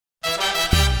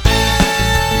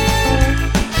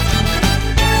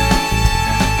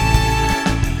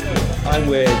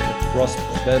Ross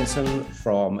Burnson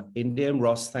from Indium.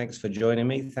 Ross, thanks for joining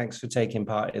me. Thanks for taking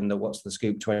part in the What's the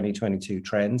Scoop 2022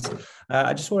 trends.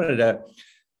 I just wanted to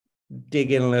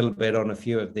dig in a little bit on a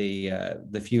few of the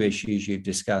few issues you've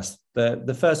discussed.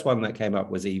 The first one that came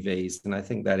up was EVs, and I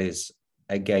think that is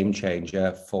a game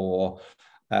changer for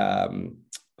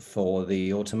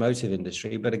the automotive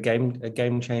industry, but a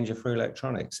game changer for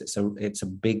electronics. It's a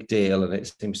big deal, and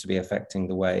it seems to be affecting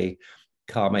the way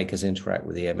car makers interact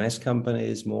with EMS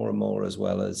companies more and more, as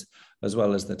well as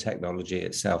the technology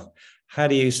itself. How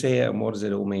do you see it, and what does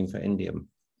it all mean for Indium?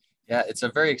 Yeah, it's a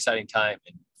very exciting time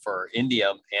for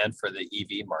Indium and for the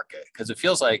EV market, because it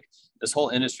feels like this whole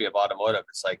industry of automotive,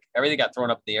 it's like everything got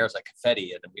thrown up in the air. It's like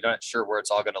confetti, and we're not sure where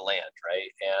it's all going to land,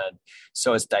 right? And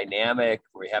so it's dynamic.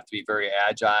 We have to be very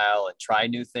agile and try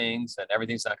new things, and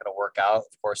everything's not going to work out,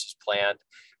 of course, as planned.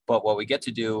 But what we get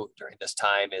to do during this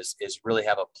time is really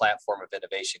have a platform of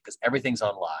innovation, because everything's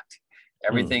unlocked.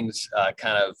 Everything's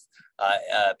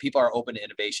people are open to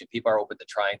innovation. People are open to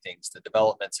trying things. The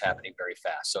development's happening very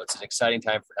fast. So it's an exciting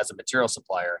time as a material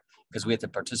supplier, because we have to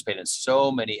participate in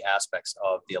so many aspects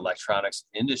of the electronics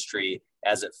industry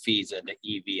as it feeds into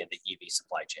EV and the EV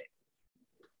supply chain.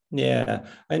 Yeah.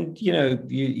 And,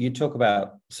 you talk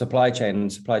about supply chain,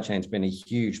 and supply chain's been a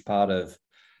huge part of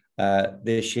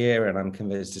this year, and I'm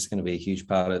convinced it's going to be a huge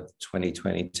part of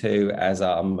 2022, as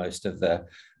are most of the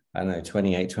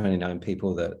 28, 29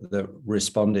 people that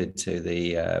responded to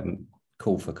the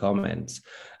call for comments.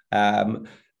 And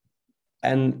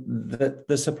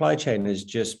the supply chain has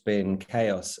just been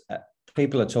chaos.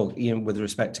 People are talking, with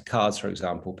respect to cars, for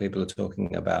example, people are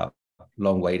talking about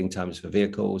long waiting times for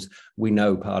vehicles. We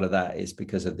know part of that is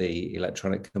because of the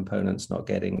electronic components not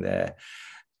getting there.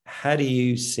 How do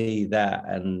you see that?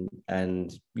 And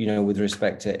with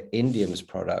respect to Indium's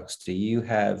products, do you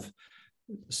have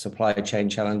supply chain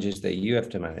challenges that you have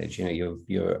to manage?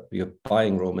 You're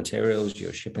buying raw materials,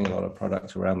 you're shipping a lot of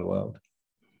products around the world.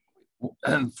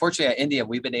 Unfortunately, at Indium,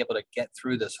 we've been able to get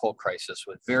through this whole crisis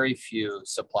with very few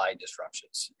supply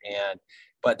disruptions.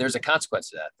 But there's a consequence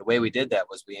to that. The way we did that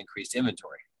was we increased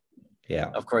inventory.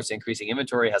 Yeah. Of course, increasing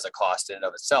inventory has a cost in and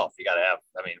of itself. You got to have,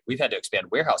 we've had to expand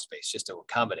warehouse space just to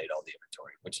accommodate all the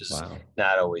inventory, which is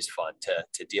not always fun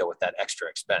to deal with that extra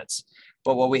expense.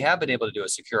 But what we have been able to do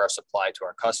is secure our supply to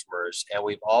our customers. And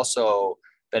we've also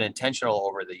been intentional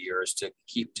over the years to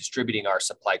keep distributing our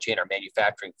supply chain, our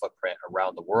manufacturing footprint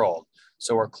around the world.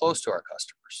 So we're close to our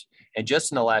customers. And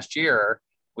just in the last year,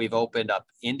 we've opened up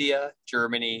India,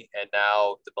 Germany, and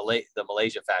now the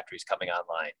Malaysia factories coming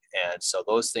online. And so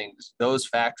those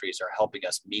factories are helping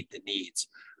us meet the needs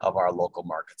of our local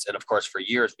markets. And of course, for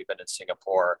years, we've been in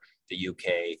Singapore, the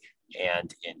UK,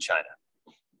 and in China.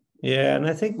 Yeah, and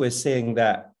I think we're seeing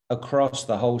that across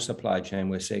the whole supply chain.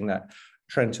 We're seeing that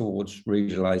trend towards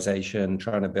regionalization,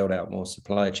 trying to build out more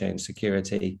supply chain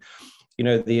security.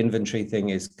 The inventory thing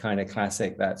is kind of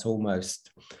classic.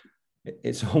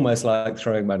 It's almost like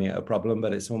throwing money at a problem,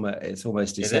 but it's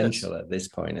almost essential at this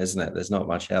point, isn't it? There's not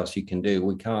much else you can do.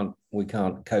 We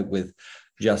can't cope with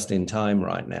just in time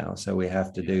right now, so we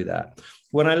have to do that.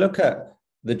 When I look at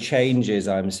the changes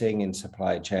I'm seeing in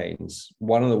supply chains,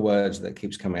 one of the words that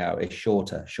keeps coming out is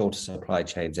shorter supply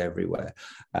chains everywhere.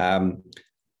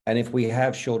 And if we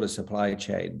have shorter supply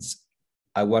chains,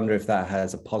 I wonder if that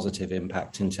has a positive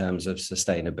impact in terms of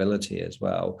sustainability as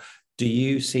well. Do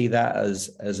you see that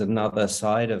as another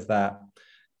side of that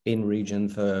in region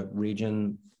for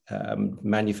region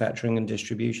manufacturing and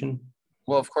distribution?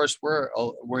 Well, of course,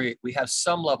 we have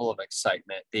some level of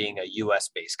excitement being a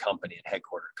U.S.-based company and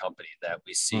headquartered company that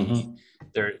we see.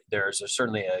 There's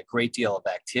certainly a great deal of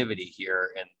activity here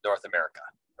in North America,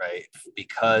 right,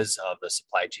 because of the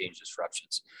supply chain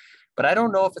disruptions. But I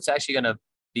don't know if it's actually going to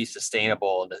be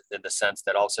sustainable in the sense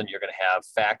that all of a sudden you're going to have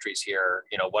factories here.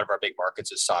 One of our big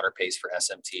markets is solder paste for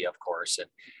SMT, of course. And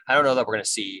I don't know that we're going to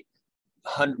see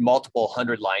multiple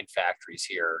 100-line factories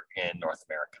here in North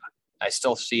America. I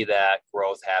still see that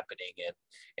growth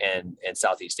happening in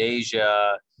Southeast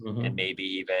Asia, and maybe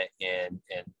even in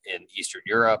Eastern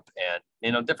Europe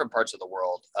and different parts of the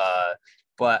world.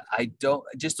 But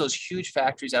just those huge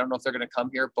factories, I don't know if they're going to come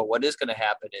here, but what is going to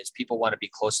happen is people want to be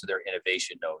close to their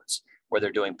innovation nodes where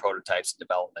they're doing prototypes and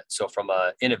development. So from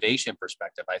an innovation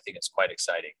perspective, I think it's quite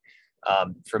exciting.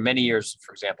 For many years,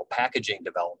 for example, packaging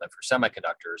development for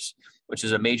semiconductors, which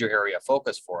is a major area of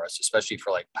focus for us, especially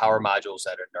for like power modules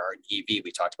that are in EV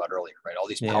we talked about earlier, right? All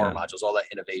these power modules, all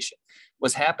that innovation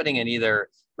was happening in either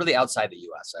really outside the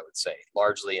US, I would say,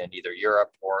 largely in either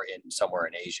Europe or in somewhere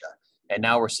in Asia. And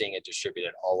now we're seeing it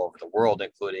distributed all over the world,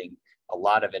 including a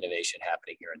lot of innovation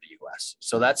happening here in the US.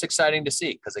 So that's exciting to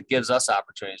see because it gives us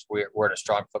opportunities. We're in a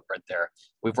strong footprint there.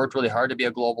 We've worked really hard to be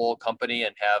a global company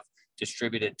and have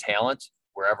distributed talent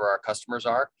wherever our customers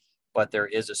are, but there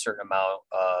is a certain amount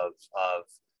of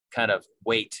kind of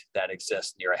weight that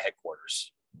exists near a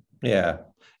headquarters. Yeah.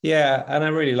 Yeah. And I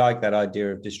really like that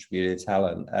idea of distributed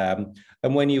talent.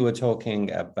 And when you were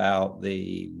talking about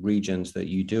the regions that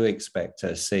you do expect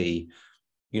to see,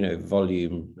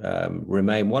 volume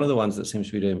remain, one of the ones that seems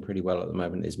to be doing pretty well at the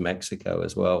moment is Mexico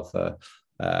as well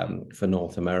for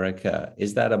North America.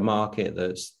 Is that a market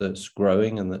that's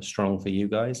growing and that's strong for you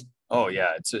guys? Oh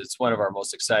yeah, it's one of our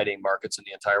most exciting markets in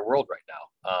the entire world right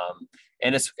now,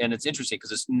 and it's interesting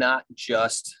because it's not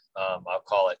just I'll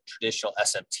call it traditional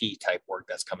SMT type work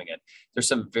that's coming in. There's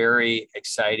some very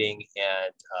exciting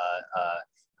and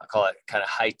I'll call it kind of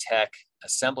high tech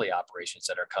assembly operations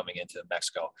that are coming into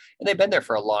Mexico, and they've been there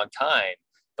for a long time,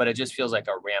 but it just feels like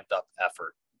a ramped up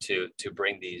effort to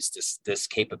bring this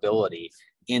capability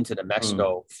into the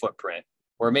Mexico footprint.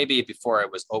 Or maybe before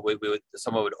it was,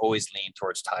 someone would always lean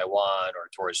towards Taiwan or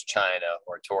towards China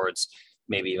or towards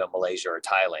maybe even Malaysia or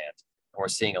Thailand. And we're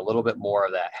seeing a little bit more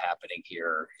of that happening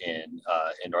here in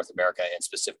North America and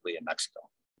specifically in Mexico.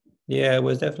 Yeah,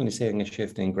 we're definitely seeing a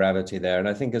shift in gravity there. And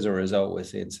I think as a result, we're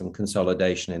seeing some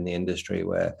consolidation in the industry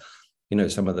where,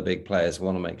 some of the big players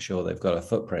want to make sure they've got a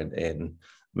footprint in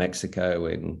Mexico,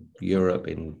 in Europe,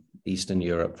 in Eastern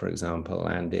Europe, for example,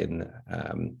 and in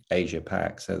Asia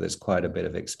Pac. So there's quite a bit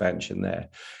of expansion there.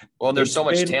 Well, there's so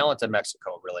much talent in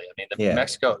Mexico, really. I mean,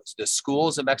 Mexico, the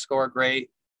schools in Mexico are great.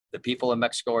 The people in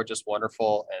Mexico are just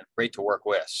wonderful and great to work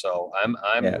with. So I'm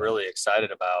really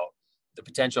excited about the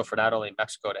potential for not only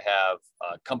Mexico to have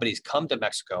companies come to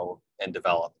Mexico and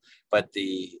develop, but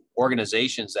the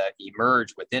organizations that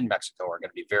emerge within Mexico are going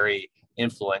to be very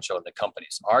influential in the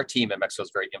companies. Our team in Mexico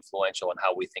is very influential in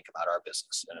how we think about our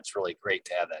business, and it's really great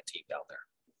to have that team down there.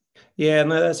 Yeah,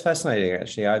 no, that's fascinating.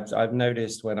 Actually, I've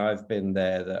noticed when I've been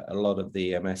there that a lot of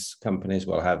the EMS companies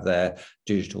will have their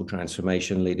digital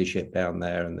transformation leadership down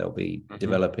there, and they'll be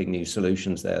developing new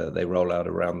solutions there that they roll out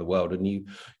around the world. And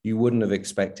you wouldn't have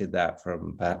expected that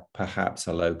from perhaps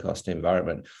a low cost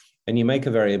environment. And you make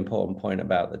a very important point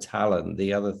about the talent.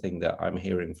 The other thing that I'm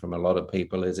hearing from a lot of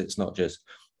people is it's not just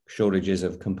shortages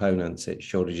of components, it's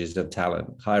shortages of talent.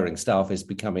 Hiring staff is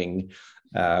becoming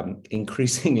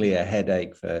increasingly a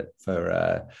headache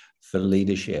for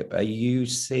leadership. Are you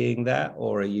seeing that,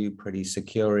 or are you pretty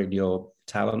secure in your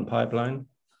talent pipeline?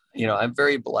 I'm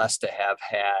very blessed to have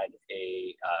had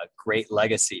a great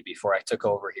legacy before I took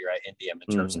over here at Indium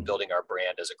in terms of building our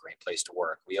brand as a great place to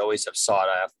work. We always have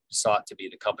sought to be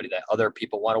the company that other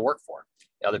people want to work for,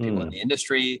 other people in the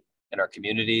industry, in our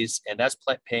communities, and that's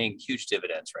paying huge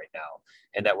dividends right now.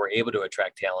 And that we're able to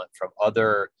attract talent from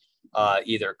other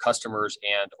either customers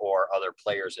and or other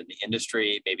players in the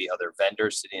industry, maybe other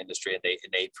vendors to the industry, and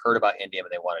they've heard about Indium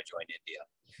and they want to join Indium.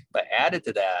 But added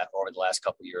to that, over the last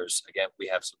couple of years, again, we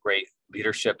have some great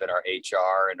leadership in our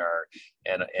HR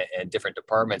and different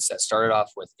departments that started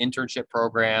off with internship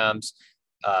programs,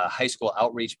 high school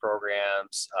outreach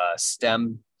programs,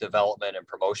 STEM development and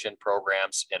promotion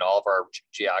programs in all of our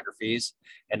geographies.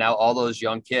 And now all those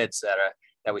young kids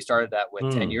that we started that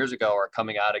with 10 years ago are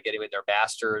coming out of getting with their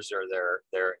masters or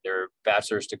their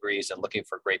bachelor's degrees and looking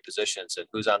for great positions. And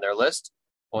who's on their list?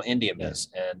 Well, Indium is.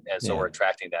 And so we're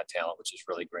attracting that talent, which is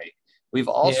really great. We've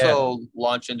also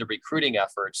launched into recruiting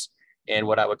efforts in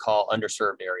what I would call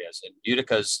underserved areas. In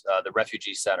Utica's the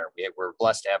refugee center. We're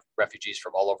blessed to have refugees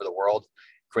from all over the world,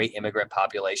 great immigrant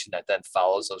population that then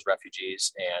follows those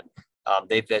refugees. And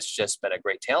that's just been a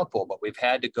great talent pool, but we've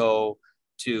had to go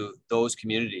to those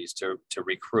communities to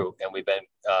recruit. And we've been,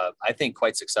 I think,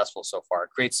 quite successful so far. It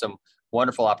creates some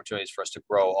wonderful opportunities for us to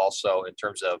grow also in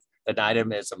terms of the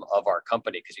dynamism of our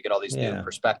company, because you get all these new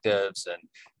perspectives, and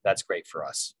that's great for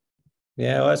us.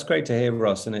 Yeah, well, that's great to hear,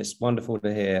 Ross. And it's wonderful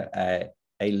to hear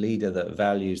a leader that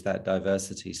values that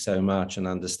diversity so much and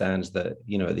understands that,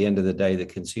 at the end of the day, the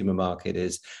consumer market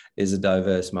is a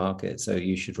diverse market. So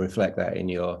you should reflect that in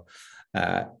your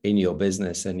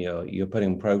business, and you're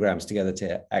putting programs together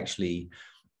to actually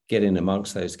get in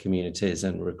amongst those communities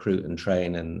and recruit and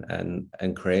train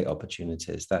and create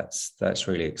opportunities. That's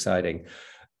really exciting.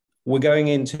 We're going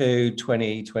into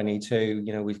 2022.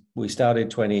 We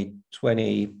started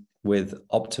 2020 with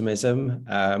optimism.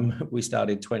 We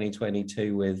started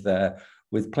 2022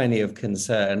 with plenty of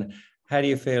concern. How do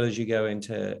you feel as you go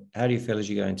into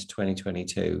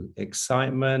 2022?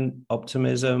 Excitement,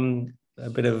 optimism, a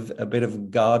bit of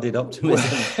guarded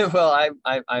optimism. Well,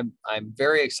 I'm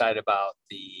very excited about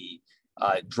the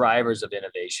drivers of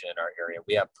innovation in our area.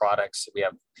 We have products, we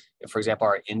have For example,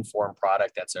 our Inform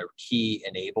product, that's a key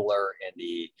enabler in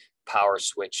the power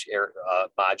switch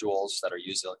modules that are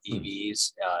used on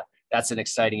EVs. That's an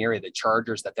exciting area. The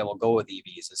chargers that then will go with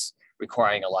EVs is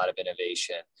requiring a lot of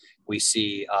innovation. We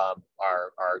see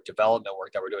our development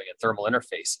work that we're doing in thermal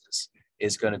interfaces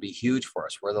is going to be huge for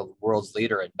us. We're the world's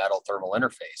leader in metal thermal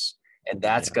interface. And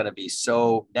that's going to be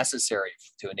so necessary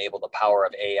to enable the power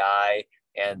of AI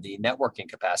and the networking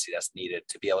capacity that's needed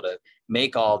to be able to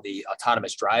make all the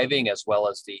autonomous driving as well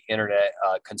as the internet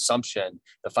consumption,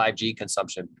 the 5G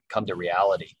consumption come to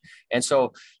reality. And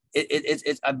so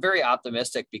I'm very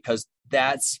optimistic because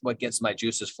that's what gets my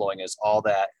juices flowing, is all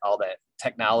that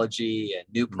technology and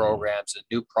new programs and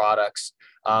new products.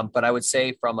 But I would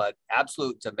say from an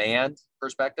absolute demand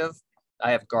perspective,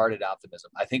 I have guarded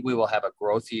optimism. I think we will have a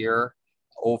growth year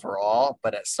overall,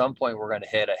 but at some point we're going to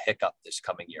hit a hiccup this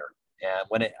coming year.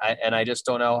 And I just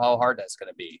don't know how hard that's going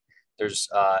to be. There's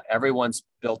everyone's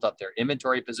built up their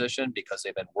inventory position because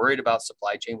they've been worried about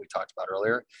supply chain we talked about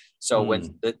earlier. So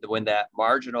when that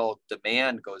marginal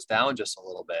demand goes down just a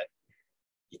little bit,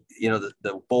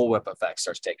 the bullwhip effect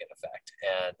starts taking effect.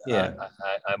 And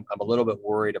I'm a little bit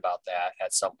worried about that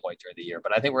at some point during the year.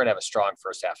 But I think we're going to have a strong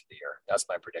first half of the year. That's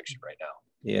my prediction right now.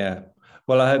 Yeah.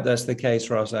 Well, I hope that's the case,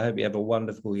 Ross. I hope you have a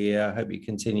wonderful year. I hope you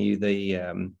continue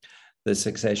the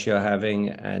success you're having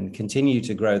and continue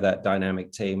to grow that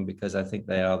dynamic team, because I think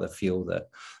they are the fuel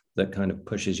that kind of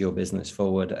pushes your business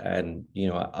forward. And,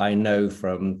 I know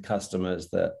from customers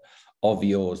of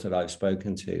yours that I've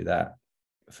spoken to, that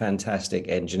fantastic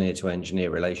engineer to engineer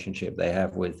relationship they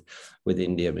have with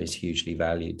Indium is hugely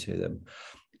valued to them.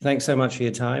 Thanks so much for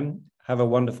your time. Have a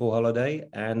wonderful holiday,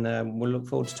 and we'll look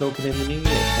forward to talking in the new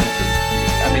year.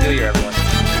 Happy New Year, everyone.